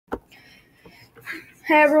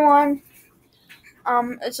Hey everyone,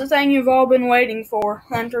 it's the thing you've all been waiting for,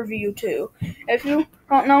 interview 2. If you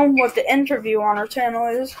don't know what the interview on our channel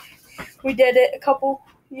is, we did it a couple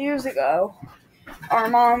years ago. Our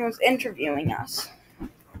mom was interviewing us.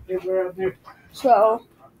 So,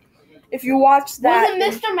 if you watch that,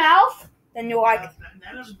 was it Mr. Mouth? Then you'll like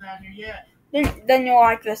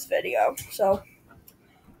this video. So,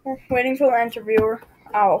 we're waiting for the interviewer.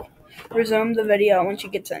 I'll resume the video when she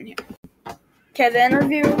gets in here. Okay, the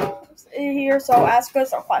interview is here, so ask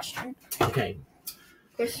us a question. Okay.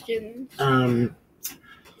 Questions. Dino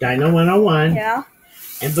 101 Yeah.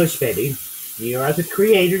 and Bush Baby, you are the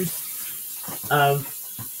creators of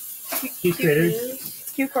Cute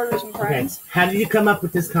Critters. Cute Critters and Friends. Okay. How did you come up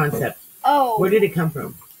with this concept? Oh. Where did it come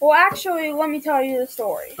from? Well, actually, let me tell you the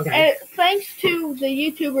story. Okay. Thanks to the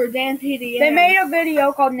YouTuber Dan TDM. They made a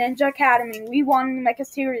video called Ninja Academy. We wanted to make a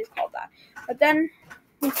series called that. But then,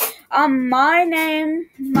 my name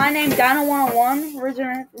Dino 101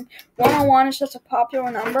 originated from 101 is just a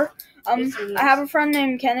popular number. I have a friend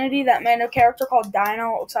named Kennedy that made a character called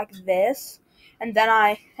Dino. It looks like this, and then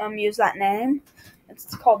I used that name.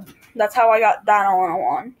 That's how I got Dino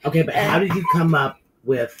 101. Okay, but how did you come up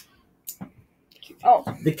with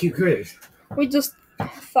the Cute Critters? We just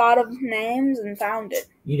thought of names and found it.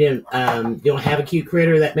 You didn't you don't have a cute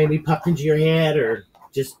critter that maybe popped into your head, or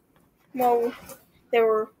just?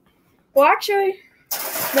 Well, actually,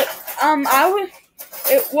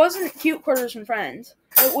 it wasn't Cute Critters and Friends.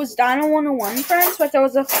 It was Dino 101 Friends, but there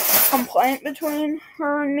was a complaint between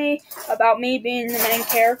her and me about me being the main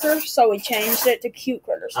character, so we changed it to Cute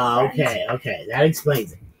Critters and Friends. Okay, that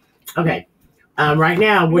explains it. Okay, right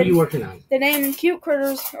now, what are you working on? The name Cute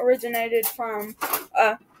Critters originated from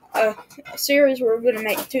a series where we were going to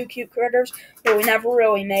make 2 Cute Critters, but we never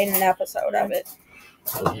really made an episode of it.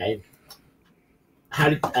 Okay.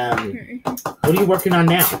 What are you working on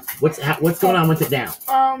now? What's going on with it now?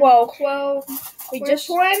 We're just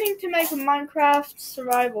planning to make a Minecraft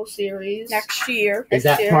survival series next year. Is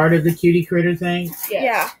that part of the Cutie Critter thing? Yes.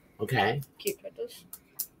 Yeah. Okay. Cute Critters.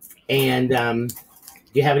 And do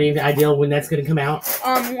you have any idea when that's going to come out?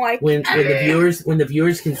 When the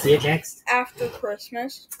viewers can see it next? After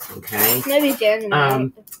Christmas. Okay. Maybe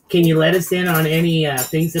January. Can you let us in on any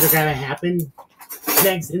things that are going to happen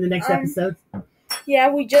in the next episode? Yeah,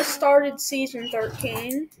 we just started season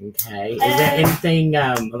 13. Okay. Is there anything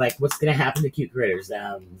like what's going to happen to Cute Critters?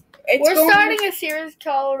 We're starting a series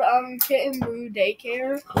called Kitten Brew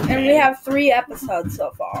Daycare. Okay. And we have 3 episodes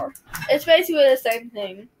so far. It's basically the same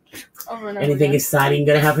thing. Anything exciting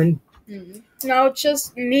going to happen? Mm-hmm. No, it's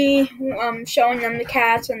just me showing them the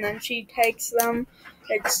cats, and then she takes them.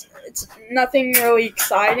 It's nothing really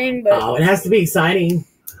exciting, but it has to be exciting.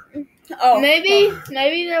 Maybe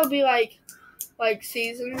there'll be like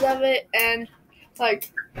seasons of it, and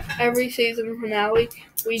like every season finale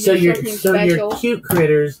we do something special. Your Cute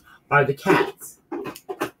Critters are the cats.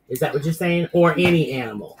 Is that what you're saying, or any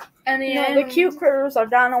animal? The Cute Critters are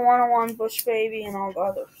Dino 101, Bush Baby, and all the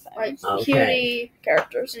other things. Like cutie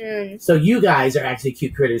characters. So you guys are actually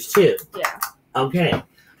Cute Critters too. Yeah. Okay.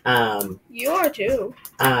 You are too.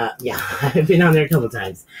 Yeah, I've been on there a couple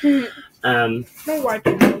times. No white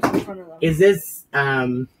nose in front of them. Is this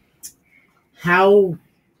how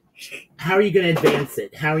are you going to advance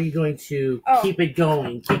it? How are you going to keep it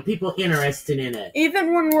going? Keep people interested in it?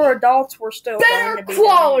 Even when we're adults, we're still going to be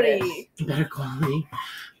quality. Better quality.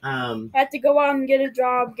 Had to go out and get a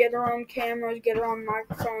job, get our own cameras, get our own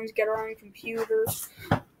microphones, get our own computers.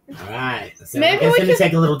 Alright. So maybe it's going to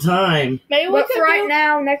take a little time. But for right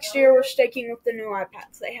now, next year, we're sticking with the new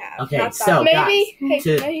iPads they have. Okay, so maybe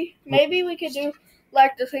we could do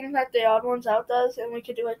like the things that the Odd Ones Out does, and we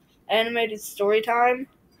could do an animated story time.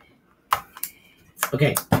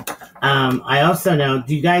 Okay. I also know,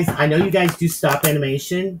 I know you guys do stop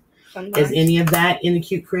animation. Sometimes. Is any of that in the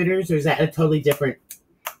Cute Critters, or is that a totally different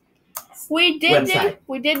We did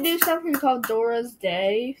website? do something called Dora's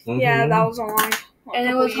Day. Mm-hmm. Yeah, that was a long and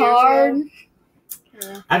it was hard.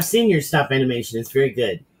 Yeah. I've seen your stop animation. It's very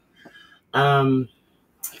good.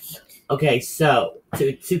 Okay, so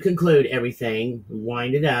to conclude everything,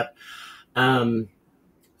 wind it up.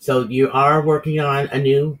 So you are working on a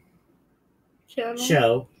new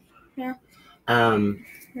show. Yeah. And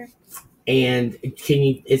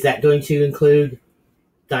is that going to include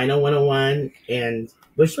Dino 101 and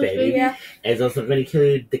Bush Baby? Yeah. Is also going to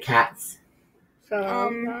include the cats?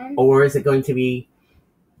 So, or is it going to be?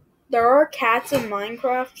 There are cats in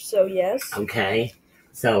Minecraft, so yes. Okay.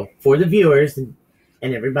 So for the viewers and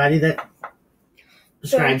everybody that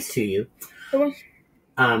subscribes to you, do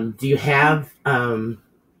you have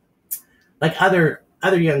like other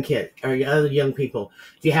other young kids or other young people,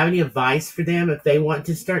 do you have any advice for them if they want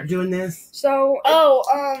to start doing this? So,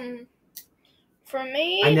 for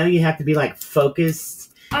me, I know you have to be like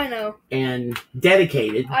focused. I know. And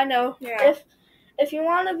dedicated. I know. Yeah. If you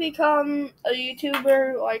want to become a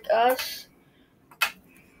YouTuber like us,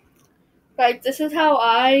 like this is how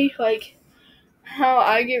I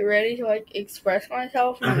get ready to like express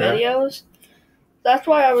myself in videos. That's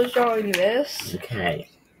why I was drawing this. Okay.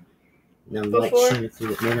 Now let's show it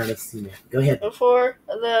through it. May not have seen it. Go ahead. Before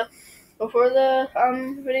the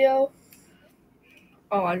video.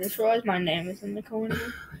 Oh, I just realized my name is in the corner.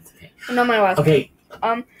 That's okay. No, my last name.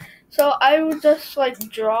 So I would just like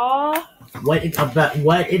draw. What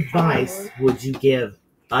advice would you give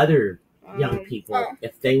other young people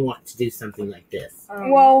if they want to do something like this?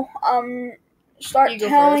 Start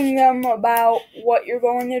telling them about what you're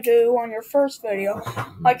going to do on your first video,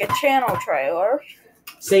 like a channel trailer.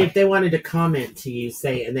 Say if they wanted to comment to you,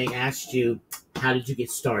 and they asked you, how did you get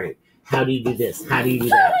started? How do you do this? How do you do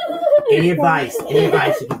that? Any advice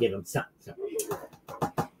you can give them?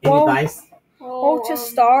 Any advice? Well, to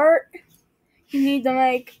start, you need to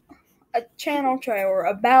make a channel trailer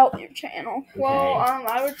about your channel. Okay. Well,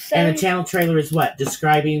 I would say. And a channel trailer is what?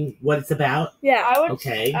 Describing what it's about? Yeah. I'd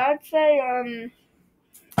say,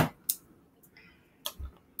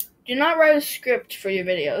 do not write a script for your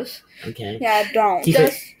videos. Okay. Yeah, don't. Keep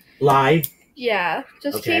it live? Yeah.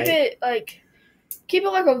 Just keep it like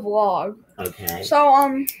a vlog. Okay. So,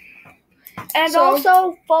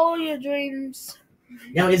 also follow your dreams.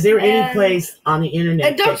 Now, is there any place on the internet?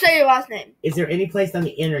 And don't say your last name. Is there any place on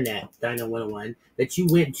the internet, Dino 101, that you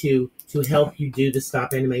went to help you do the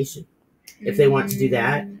stop animation? If they want to do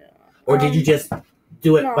that? Or did you just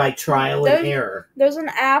do it by trial and error? There's an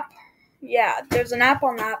app. Yeah, there's an app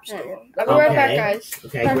on the App Store. I'll be right back, guys.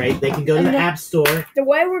 Okay, great. They can go to the App Store. The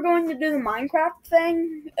way we're going to do the Minecraft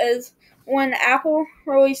thing is when Apple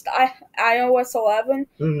released iOS 11,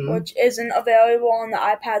 which isn't available on the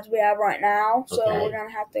iPads we have right now, so we're going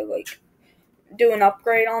to have to do an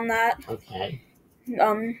upgrade on that. Okay.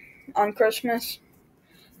 On Christmas.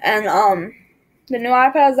 And the new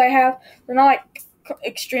iPads I have, they're not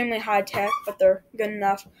extremely high tech, but they're good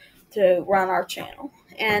enough to run our channel.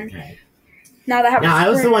 And now they have I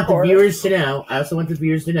also want the viewers to know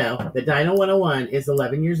that Dino 101 is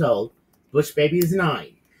 11 years old. Bush Baby is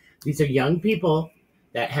 9. These are young people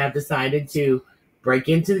that have decided to break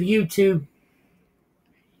into the YouTube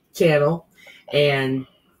channel, and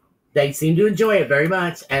they seem to enjoy it very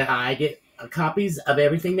much. And I get copies of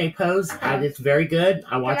everything they post. It's very good.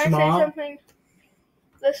 I watch them all. Something?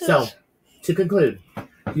 So, to conclude, do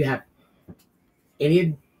you have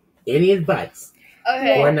any advice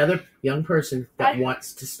for another young person that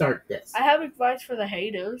wants to start this? I have advice for the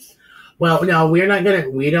haters. Well, no, we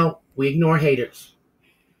ignore haters.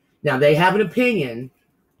 Now, they have an opinion,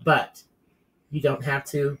 but you don't have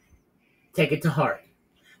to take it to heart.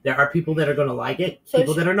 There are people that are going to like it,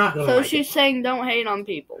 people that are not going to like it. So she's saying don't hate on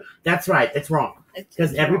people. That's right. That's wrong.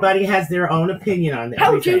 Because everybody has their own opinion on that.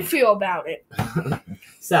 How would you feel about it?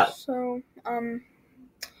 So,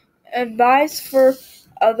 advice for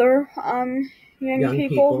other young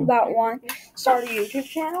people that want to start a YouTube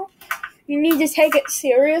channel. You need to take it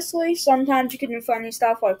seriously. Sometimes you can do funny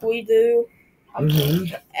stuff like we do.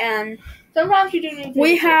 And sometimes you do need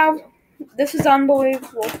to this is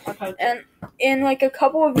unbelievable. And in a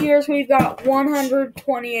couple of years, we've got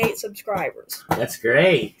 128 subscribers. That's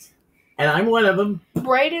great. And I'm one of them.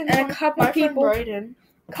 Brayden and a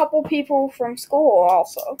couple people from school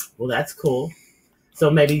also. Well, that's cool. So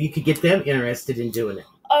maybe you could get them interested in doing it.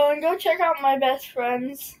 Oh, and go check out my best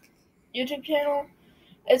friend's YouTube channel.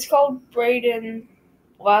 It's called Brayden,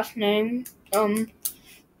 last name.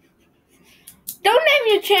 Don't name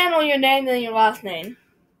your channel your name and your last name.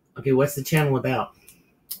 Okay, what's the channel about?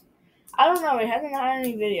 I don't know. He hasn't had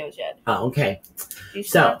any videos yet. Oh, okay. He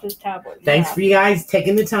snapped his tablet. Thanks for you guys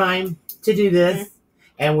taking the time to do this.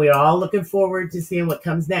 And we're all looking forward to seeing what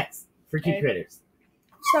comes next for Cute Critters.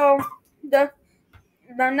 So, the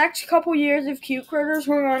next couple years of Cute Critters,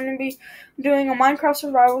 we're going to be doing a Minecraft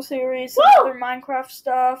survival series, some other Minecraft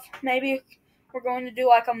stuff. Maybe we're going to do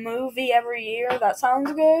a movie every year. That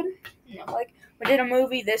sounds good. We did a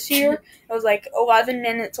movie this year. It was 11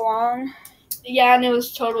 minutes long. Yeah, and it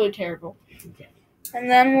was totally terrible. Okay. And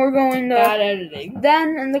then we're going to bad editing.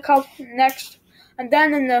 Then in the next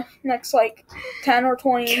 10 or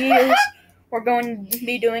 20 years, we're going to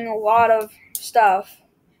be doing a lot of stuff.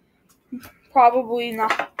 Probably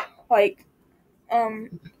not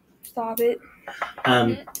stop it.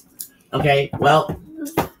 Okay. Well,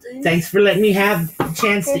 thanks for letting me have a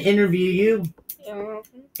chance to interview you.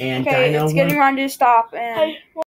 And Okay, Dino it's getting ready to stop. And.